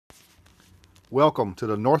Welcome to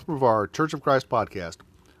the North Brevard Church of Christ podcast.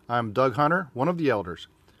 I'm Doug Hunter, one of the elders.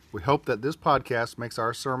 We hope that this podcast makes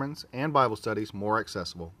our sermons and Bible studies more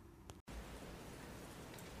accessible.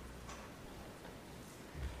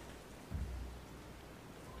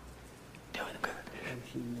 Doing good.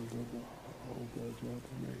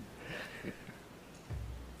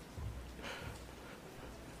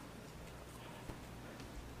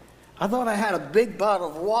 I thought I had a big bottle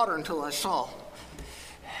of water until I saw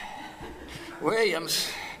Williams.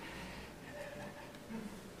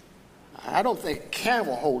 I don't think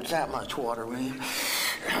Campbell holds that much water, William.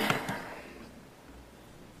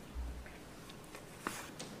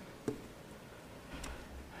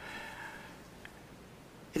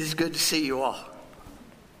 It is good to see you all.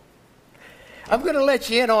 I'm going to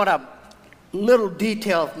let you in on a little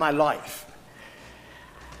detail of my life.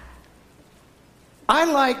 I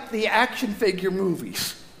like the action figure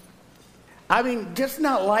movies. I mean, just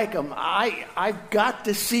not like them. I've got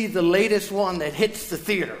to see the latest one that hits the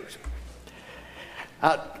theaters.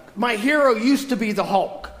 My hero used to be the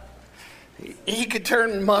Hulk. He could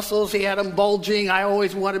turn muscles. He had them bulging. I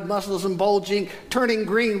always wanted muscles and bulging. Turning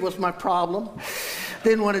green was my problem.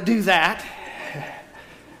 Didn't want to do that.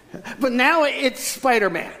 But now it's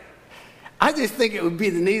Spider-Man. I just think it would be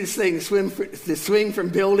the neatest thing to swing from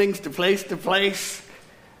buildings to place.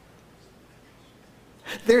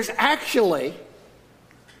 There's actually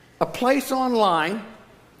a place online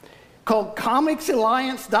called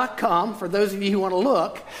comicsalliance.com, for those of you who want to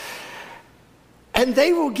look, and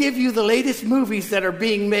they will give you the latest movies that are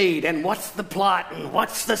being made and what's the plot and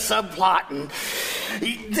what's the subplot, and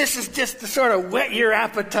this is just to sort of whet your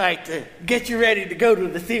appetite to get you ready to go to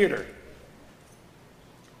the theater.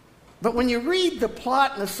 But when you read the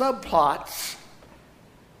plot and the subplots,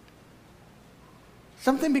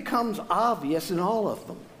 something becomes obvious in all of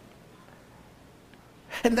them.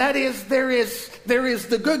 And that is, there is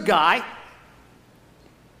the good guy,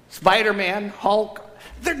 Spider-Man, Hulk.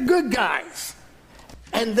 They're good guys.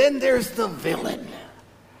 And then there's the villain,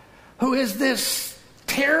 who is this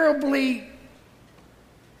terribly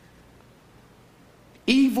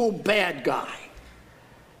evil bad guy.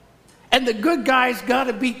 And the good guy's got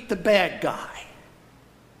to beat the bad guy.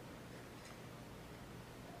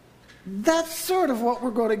 That's sort of what we're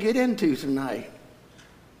going to get into tonight.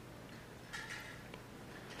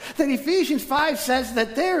 That Ephesians 5 says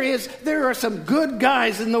that there are some good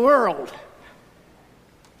guys in the world,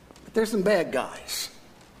 but there's some bad guys.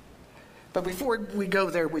 But before we go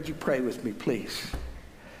there, would you pray with me, please?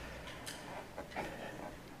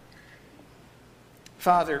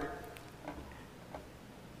 Father,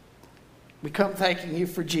 we come thanking you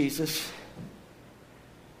for Jesus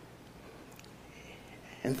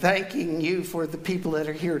and thanking you for the people that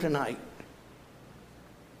are here tonight.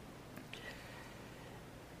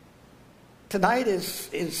 Tonight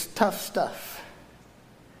is tough stuff.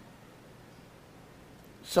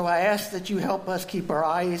 So I ask that you help us keep our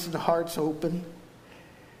eyes and hearts open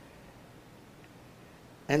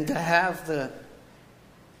and to have the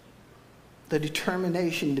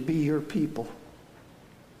determination to be your people.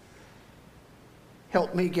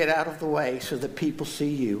 Help me get out of the way so that people see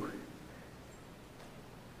you.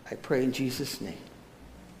 I pray in Jesus' name.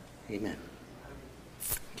 Amen.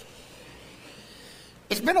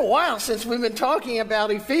 It's been a while since we've been talking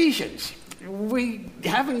about Ephesians. We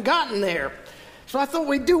haven't gotten there. So I thought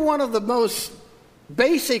we'd do one of the most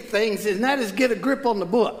basic things, and that is get a grip on the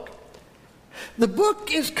book. The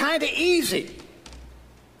book is kind of easy.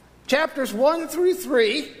 Chapters 1 through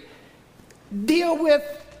 3 deal with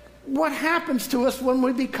what happens to us when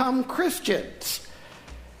we become Christians.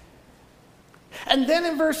 And then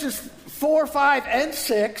in verses 4, 5, and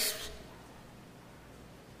 6,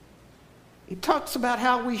 he talks about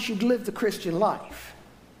how we should live the Christian life.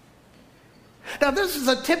 Now, this is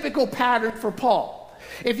a typical pattern for Paul.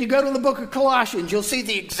 If you go to the book of Colossians, you'll see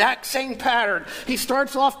the exact same pattern. He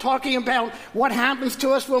starts off talking about what happens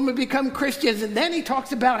to us when we become Christians, and then he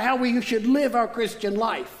talks about how we should live our Christian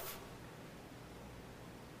life.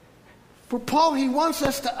 For Paul, he wants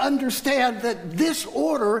us to understand that this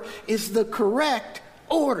order is the correct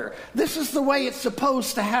order. This is the way it's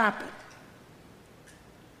supposed to happen.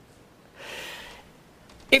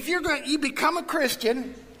 If you become a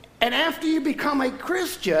Christian, and after you become a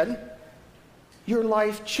Christian, your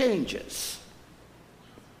life changes.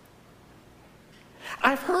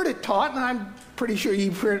 I've heard it taught, and I'm pretty sure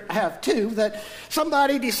you have too, that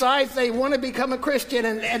somebody decides they want to become a Christian,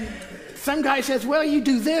 and some guy says, well, you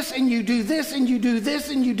do this, and you do this, and you do this,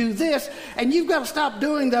 and you do this, and you've got to stop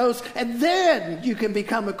doing those, and then you can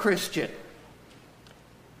become a Christian.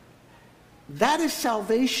 That is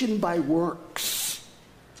salvation by works.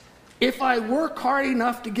 If I work hard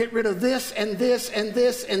enough to get rid of this and this and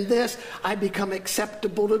this and this, I become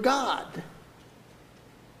acceptable to God.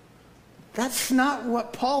 That's not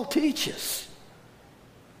what Paul teaches.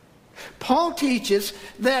 Paul teaches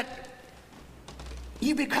that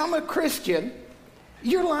you become a Christian,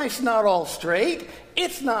 your life's not all straight,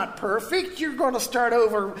 it's not perfect, you're going to start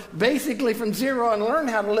over basically from zero and learn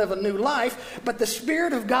how to live a new life, but the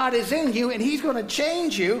Spirit of God is in you and He's going to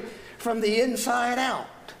change you from the inside out.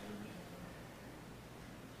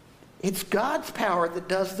 It's God's power that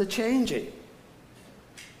does the changing.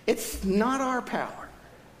 It's not our power.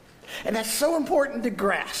 And that's so important to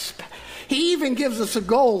grasp. He even gives us a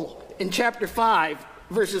goal in chapter 5,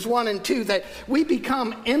 verses 1 and 2, that we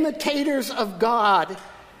become imitators of God.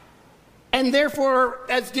 And therefore,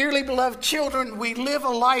 as dearly beloved children, we live a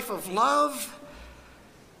life of love,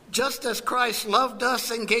 just as Christ loved us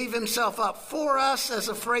and gave Himself up for us as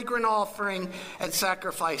a fragrant offering and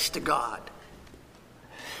sacrifice to God.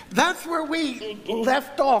 That's where we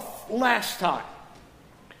left off last time.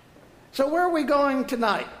 So where are we going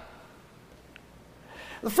tonight?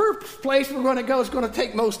 The first place we're going to go is going to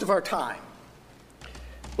take most of our time.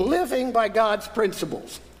 Living by God's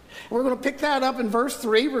principles. We're going to pick that up in verse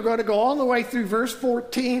 3. We're going to go all the way through verse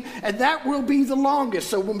 14, and that will be the longest.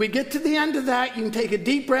 So when we get to the end of that, you can take a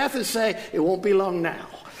deep breath and say, it won't be long now.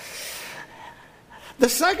 The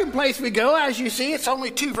second place we go, as you see, it's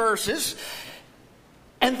only 2 verses,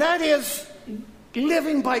 and that is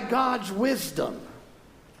living by God's wisdom.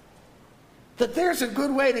 That there's a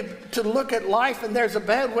good way to look at life, and there's a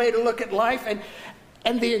bad way to look at life,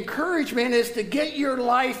 and the encouragement is to get your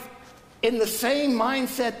life in the same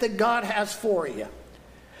mindset that God has for you.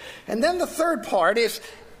 And then the third part is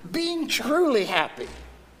being truly happy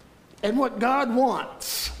and what God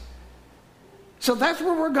wants. So that's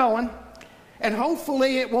where we're going. And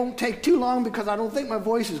hopefully it won't take too long, because I don't think my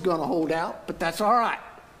voice is going to hold out, but that's all right.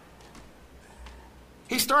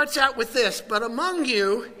 He starts out with this: but among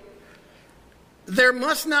you there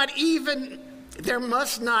must not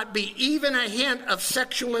be even a hint of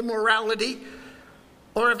sexual immorality,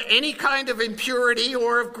 or of any kind of impurity,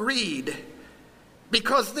 or of greed,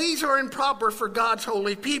 because these are improper for God's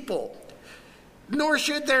holy people. Nor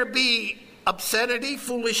should there be obscenity,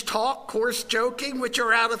 foolish talk, coarse joking, which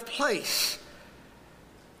are out of place,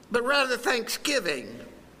 but rather thanksgiving.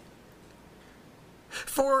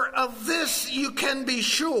 For of this you can be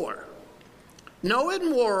sure: no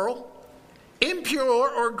immoral, impure,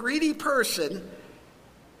 or greedy person,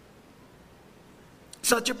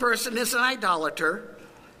 such a person is an idolater,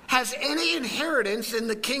 has any inheritance in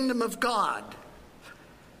the kingdom of God.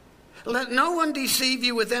 Let no one deceive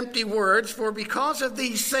you with empty words, for because of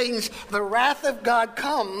these things the wrath of God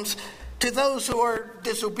comes to those who are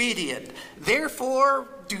disobedient. Therefore,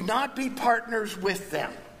 do not be partners with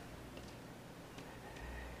them.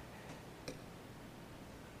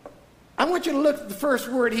 I want you to look at the first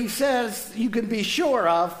word. He says you can be sure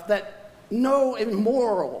of that no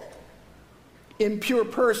immoral, impure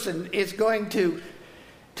person is going to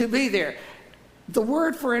be there. The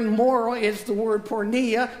word for immoral is the word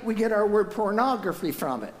porneia. We get our word pornography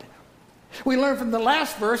from it. We learn from the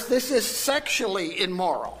last verse this is sexually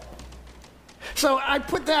immoral. So I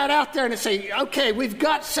put that out there and I say, okay, we've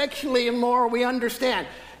got sexually immoral, we understand.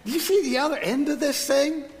 Do you see the other end of this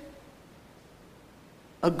thing?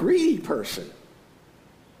 A greedy person.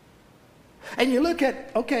 And you look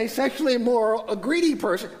at, okay, sexually immoral, a greedy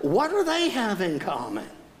person, what do they have in common?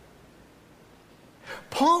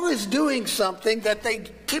 Paul is doing something that they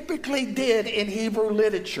typically did in Hebrew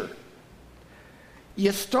literature.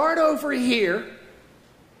 You start over here,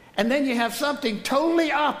 and then you have something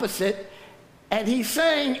totally opposite, and he's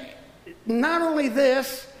saying not only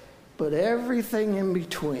this, but everything in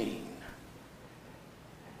between.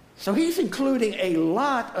 So he's including a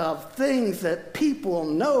lot of things that people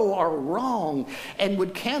know are wrong and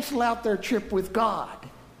would cancel out their trip with God.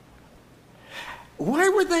 Why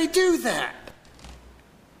would they do that?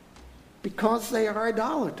 Because they are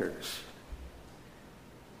idolaters.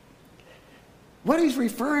 What he's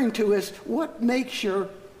referring to is what makes your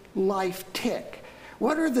life tick.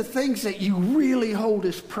 What are the things that you really hold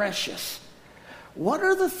as precious? What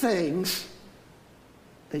are the things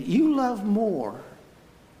that you love more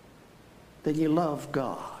than you love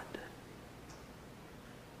God?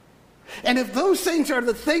 And if those things are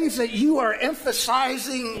the things that you are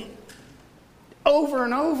emphasizing over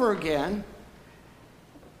and over again,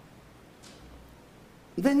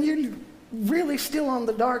 then you're really still on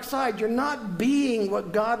the dark side. You're not being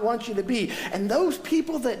what God wants you to be. And those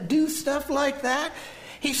people that do stuff like that,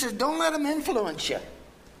 he says, don't let them influence you.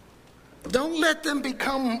 Don't let them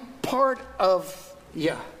become part of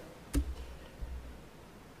you.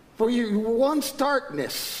 For you were once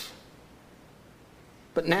darkness,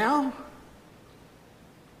 but now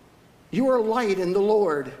you are light in the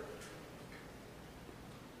Lord.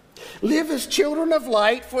 Live as children of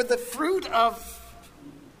light, for the fruit of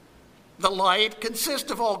the light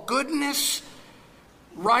consists of all goodness,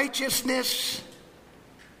 righteousness,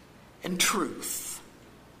 and truth.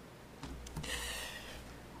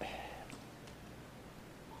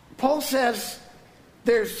 Paul says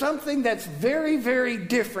there's something that's very, very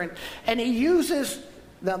different, and he uses,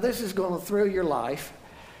 now this is going to throw your life,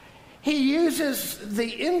 he uses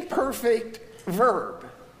the imperfect verb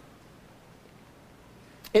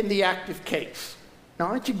in the active case. Now,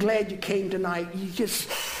 aren't you glad you came tonight? You just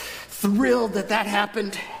thrilled that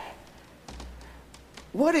happened.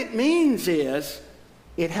 What it means is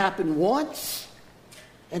it happened once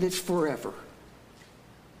and it's forever.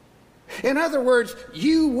 In other words,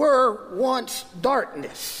 you were once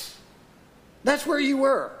darkness. That's where you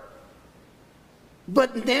were.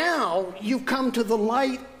 But now you've come to the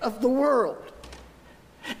light of the world.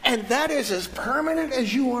 And that is as permanent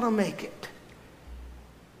as you want to make it.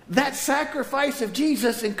 That sacrifice of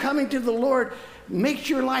Jesus in coming to the Lord makes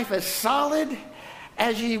your life as solid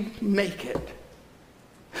as you make it.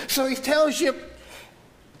 So he tells you,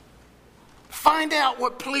 find out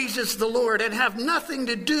what pleases the Lord and have nothing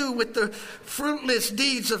to do with the fruitless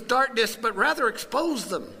deeds of darkness, but rather expose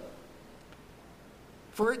them.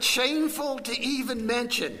 For it's shameful to even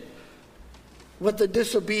mention what the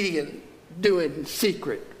disobedient do in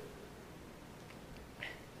secret.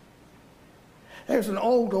 There's an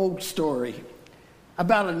old story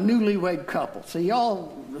about a newlywed couple. So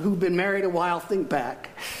y'all who've been married a while, think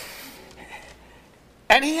back.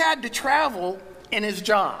 And he had to travel in his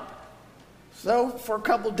job. So for a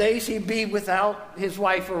couple days he'd be without his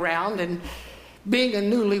wife around, and being a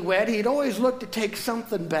newlywed, he'd always look to take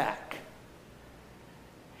something back.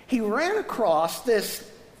 He ran across this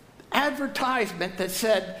advertisement that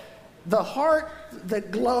said, "The heart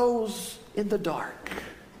that glows in the dark."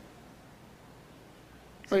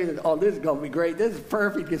 So he said, oh, this is going to be great. This is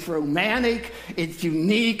perfect. It's romantic. It's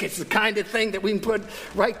unique. It's the kind of thing that we can put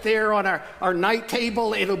right there on our night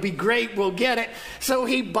table. It'll be great. We'll get it. So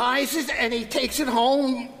he buys it and he takes it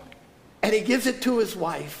home and he gives it to his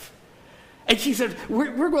wife. And she said,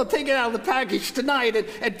 we're going to take it out of the package tonight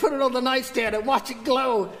and put it on the nightstand and watch it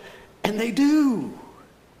glow. And they do.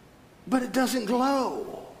 But it doesn't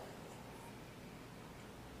glow.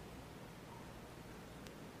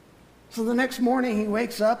 So the next morning he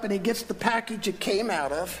wakes up and he gets the package it came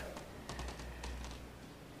out of.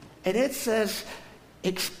 And it says,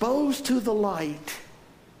 exposed to the light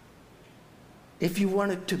if you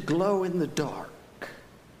want it to glow in the dark.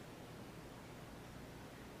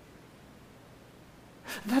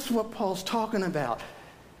 That's what Paul's talking about.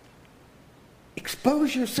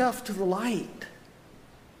 Expose yourself to the light.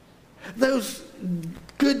 Those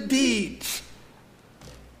good deeds.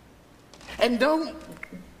 And don't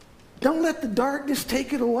let the darkness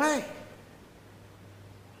take it away.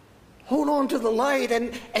 Hold on to the light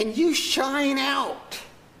and you shine out.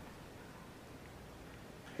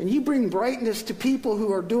 And you bring brightness to people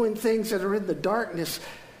who are doing things that are in the darkness.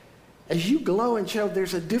 As you glow and show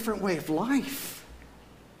there's a different way of life.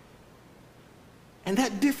 And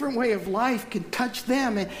that different way of life can touch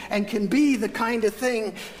them and can be the kind of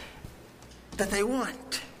thing that they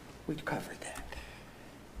want. We covered that.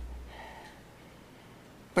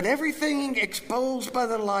 But everything exposed by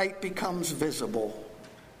the light becomes visible.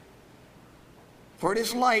 For it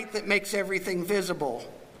is light that makes everything visible.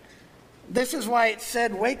 This is why it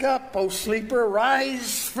said, wake up, O sleeper,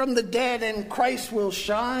 rise from the dead, and Christ will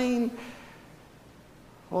shine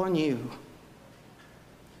on you.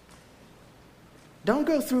 Don't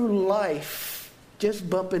go through life just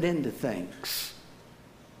bumping into things.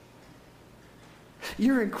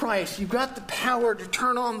 You're in Christ. You've got the power to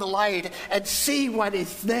turn on the light and see what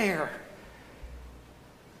is there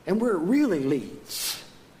and where it really leads.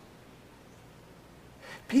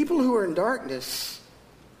 People who are in darkness,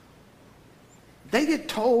 they get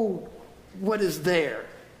told what is there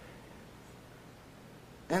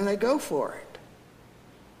and they go for it.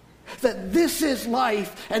 That this is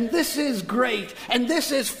life and this is great and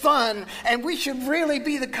this is fun, and we should really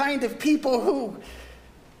be the kind of people who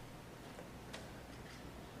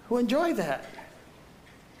enjoy that.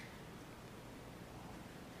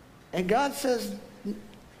 And God says,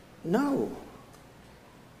 no.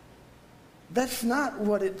 That's not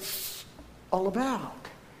what it's all about.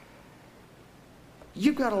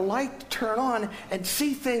 You've got a light to turn on and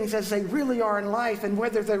see things as they really are in life, and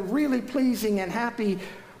whether they're really pleasing and happy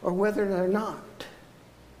or whether they're not.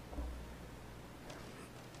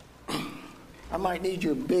 I might need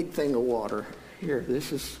your big thing of water. Here,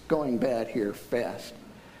 this is going bad here fast.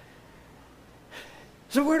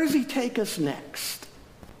 So where does he take us next?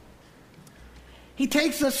 He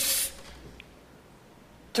takes us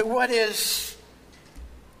to what is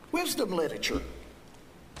wisdom literature.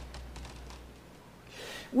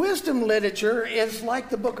 Wisdom literature is like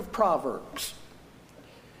the book of Proverbs.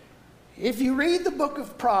 If you read the book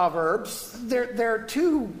of Proverbs, there are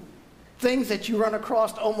two things that you run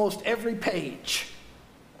across almost every page.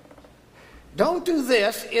 Don't do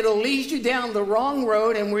this, it'll lead you down the wrong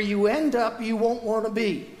road, and where you end up, you won't want to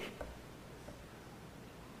be.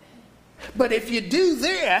 But if you do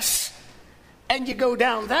this, and you go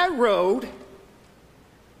down that road,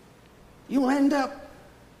 you'll end up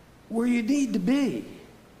where you need to be.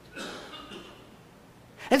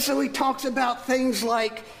 And so he talks about things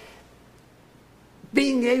like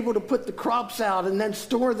being able to put the crops out and then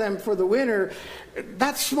store them for the winter.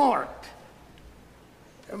 That's smart.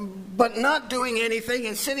 But not doing anything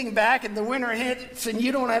and sitting back and the winter hits and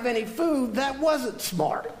you don't have any food, that wasn't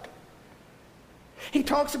smart. He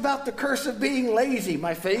talks about the curse of being lazy,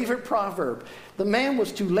 my favorite proverb. The man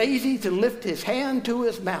was too lazy to lift his hand to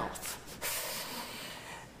his mouth.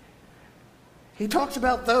 He talks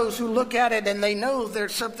about those who look at it and they know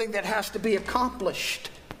there's something that has to be accomplished.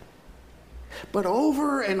 But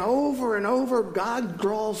over and over and over, God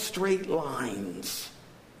draws straight lines.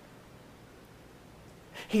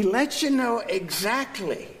 He lets you know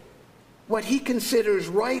exactly what he considers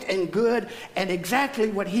right and good and exactly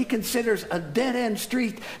what he considers a dead-end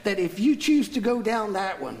street that if you choose to go down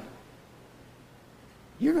that one,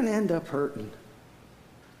 you're going to end up hurting.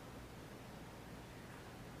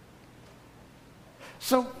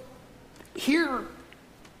 So here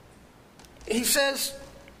he says,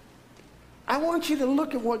 I want you to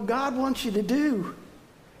look at what God wants you to do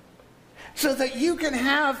so that you can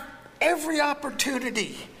have every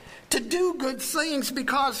opportunity to do good things,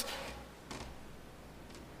 because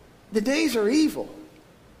the days are evil.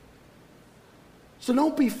 So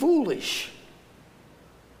don't be foolish.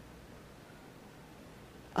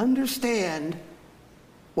 Understand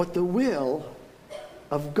what the will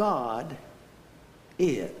of God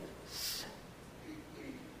is.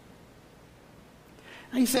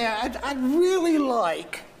 And you say, I'd really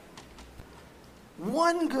like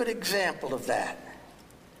one good example of that.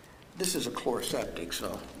 This is a chloroseptic,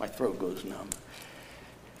 so my throat goes numb.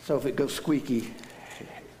 So if it goes squeaky.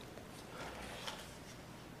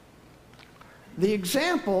 The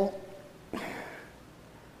example's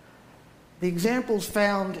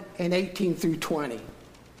found in 18 through 20.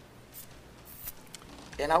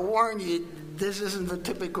 And I warn you, this isn't the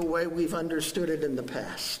typical way we've understood it in the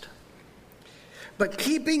past. But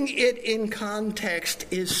keeping it in context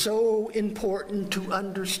is so important to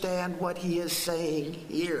understand what he is saying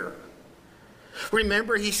here.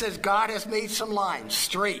 Remember, he says God has made some lines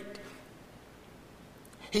straight.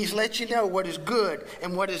 He's let you know what is good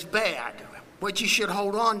and what is bad, what you should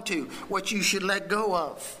hold on to, what you should let go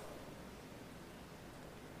of.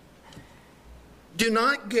 Do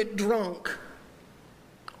not get drunk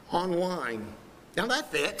on wine. Now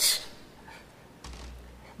that fits.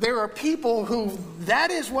 There are people who that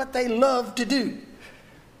is what they love to do.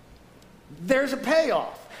 There's a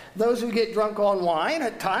payoff. Those who get drunk on wine,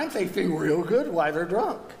 at times they feel real good while they're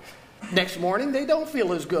drunk. Next morning they don't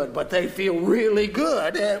feel as good, but they feel really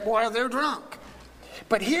good while they're drunk.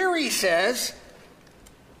 But here he says,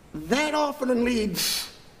 that often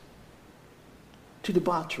leads to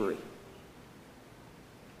debauchery.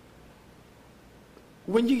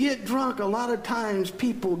 When you get drunk, a lot of times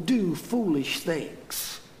people do foolish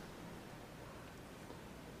things.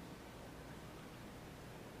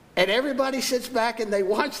 And everybody sits back and they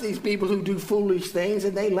watch these people who do foolish things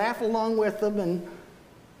and they laugh along with them, and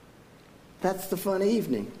that's the fun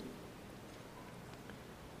evening.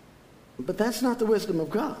 But that's not the wisdom of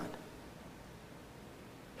God.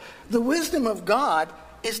 The wisdom of God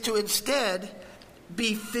is to instead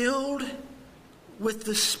be filled with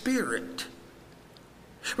the Spirit.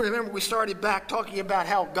 Remember, we started back talking about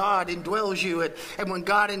how God indwells you, and when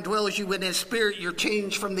God indwells you in his Spirit, you're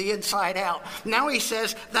changed from the inside out. Now he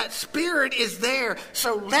says that Spirit is there,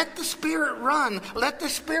 so let the Spirit run. Let the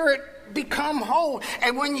Spirit become whole.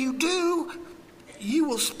 And when you do, you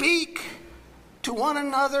will speak to one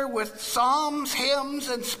another with psalms, hymns,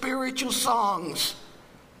 and spiritual songs.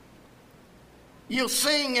 You'll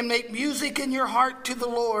sing and make music in your heart to the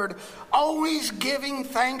Lord, always giving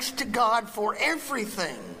thanks to God for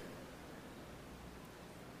everything.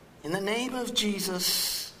 In the name of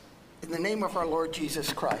Jesus, in the name of our Lord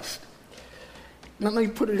Jesus Christ. Now let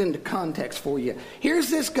me put it into context for you. Here's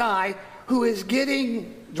this guy who is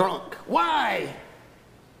getting drunk. Why?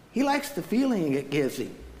 He likes the feeling it gives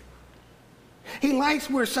him. He likes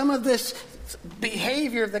where some of this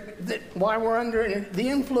behavior that while we're under the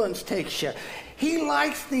influence takes you. He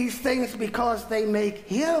likes these things because they make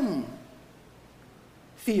him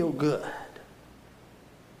feel good.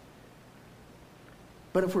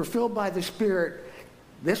 But if we're filled by the Spirit,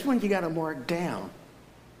 this one you got to mark down.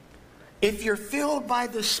 If you're filled by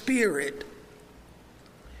the Spirit,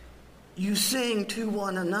 you sing to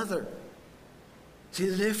one another. See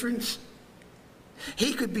the difference?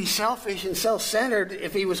 He could be selfish and self-centered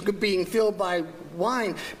if he was being filled by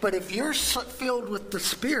wine. But if you're filled with the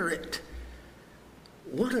Spirit,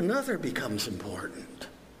 one another becomes important.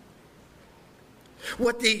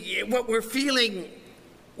 What we're feeling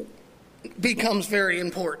becomes very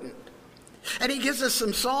important. And he gives us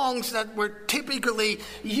some songs that were typically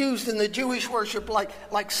used in the Jewish worship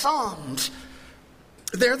like psalms.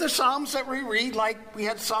 They're the psalms that we read, like we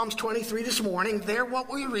had Psalms 23 this morning. They're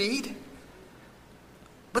what we read.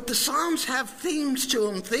 But the Psalms have themes to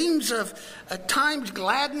them, themes of at times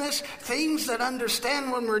gladness, themes that understand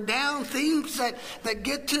when we're down, themes that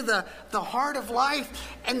get to the heart of life.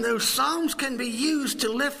 And those Psalms can be used to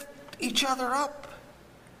lift each other up.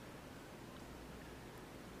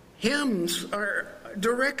 Hymns are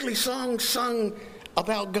directly songs sung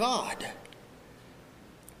about God,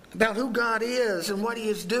 about who God is and what he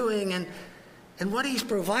is doing and what he's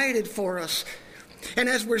provided for us. And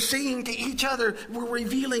as we're singing to each other, we're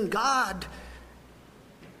revealing God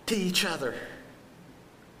to each other.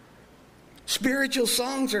 Spiritual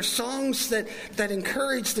songs are songs that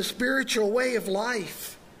encourage the spiritual way of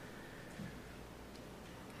life.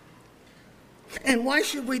 And why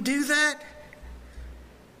should we do that?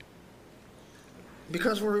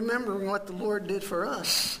 Because we're remembering what the Lord did for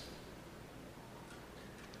us.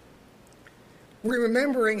 We're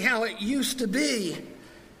remembering how it used to be.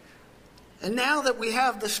 And now that we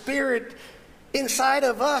have the Spirit inside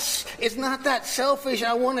of us, it's not that selfish,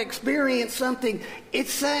 I want to experience something.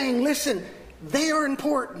 It's saying, listen, they are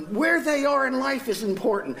important. Where they are in life is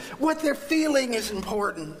important. What they're feeling is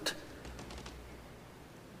important.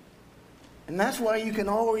 And that's why you can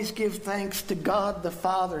always give thanks to God the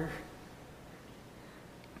Father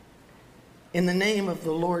in the name of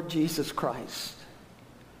the Lord Jesus Christ.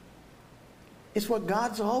 It's what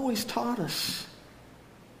God's always taught us.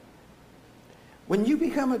 When you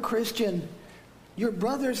become a Christian, your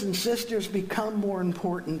brothers and sisters become more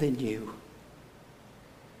important than you.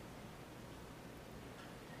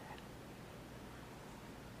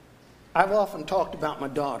 I've often talked about my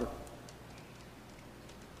daughter.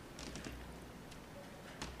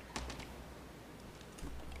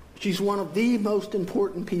 She's one of the most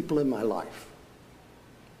important people in my life.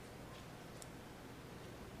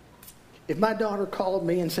 If my daughter called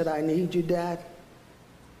me and said, I need you, Dad,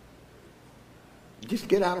 just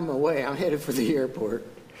get out of my way. I'm headed for the airport.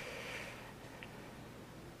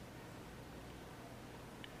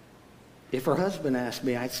 If her husband asked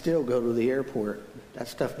me, I'd still go to the airport. That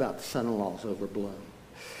stuff about the son-in-law's overblown.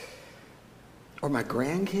 Or my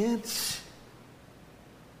grandkids.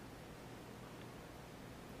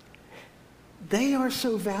 They are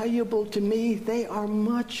so valuable to me. They are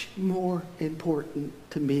much more important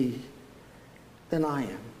to me than I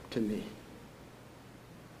am to me.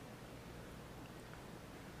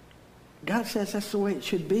 God says that's the way it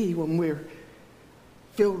should be when we're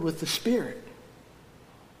filled with the Spirit.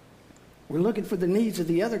 We're looking for the needs of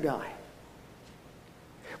the other guy.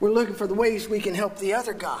 We're looking for the ways we can help the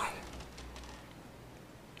other guy.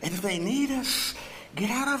 And if they need us,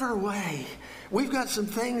 get out of our way. We've got some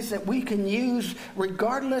things that we can use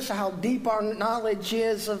regardless of how deep our knowledge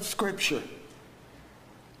is of Scripture.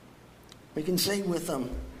 We can sing with them.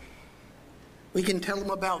 We can tell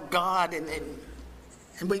them about God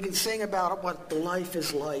and we can sing about what the life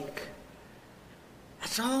is like.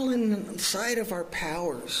 It's all inside of our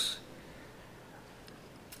powers.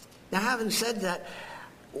 Now, having said that,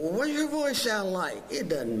 what does your voice sound like? It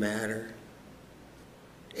doesn't matter.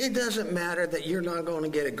 It doesn't matter that you're not going to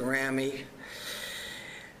get a Grammy.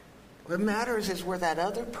 What matters is where that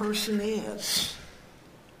other person is.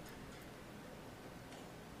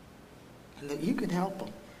 And that you can help them.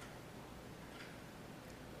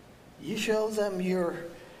 You show them your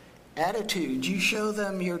attitude. You show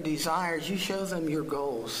them your desires. You show them your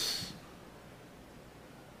goals.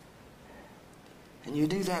 And you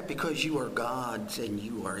do that because you are God's and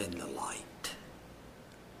you are in the light.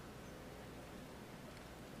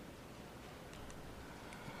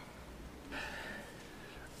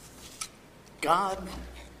 God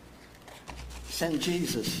sent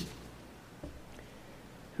Jesus,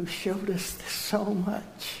 who showed us so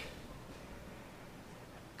much.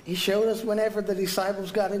 He showed us whenever the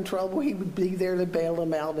disciples got in trouble, he would be there to bail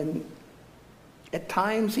them out. And at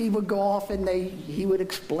times he would go off and he would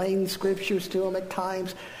explain scriptures to them. At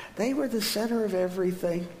times they were the center of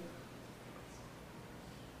everything,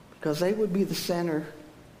 because they would be the center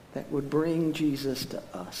that would bring Jesus to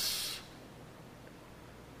us.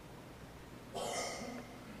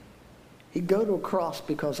 He'd go to a cross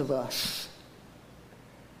because of us.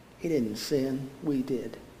 He didn't sin, we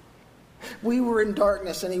did. We were in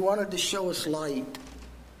darkness and he wanted to show us light.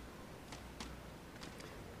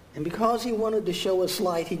 And because he wanted to show us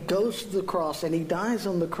light, he goes to the cross and he dies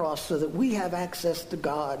on the cross so that we have access to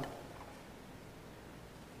God.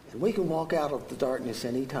 And we can walk out of the darkness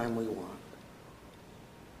anytime we want.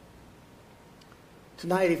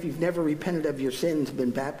 Tonight, if you've never repented of your sins,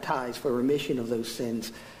 been baptized for remission of those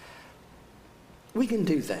sins, we can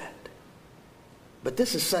do that. But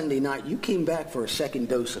this is Sunday night. You came back for a second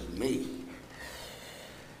dose of me.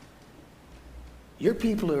 Your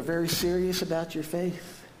people are very serious about your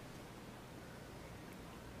faith.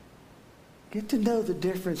 Get to know the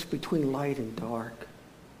difference between light and dark.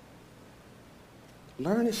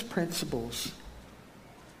 Learn his principles.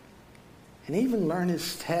 And even learn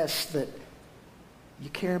his tests that you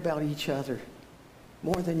care about each other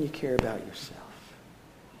more than you care about yourself.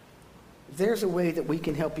 If there's a way that we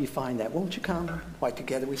can help you find that, won't you come? Why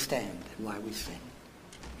together we stand and why we sing.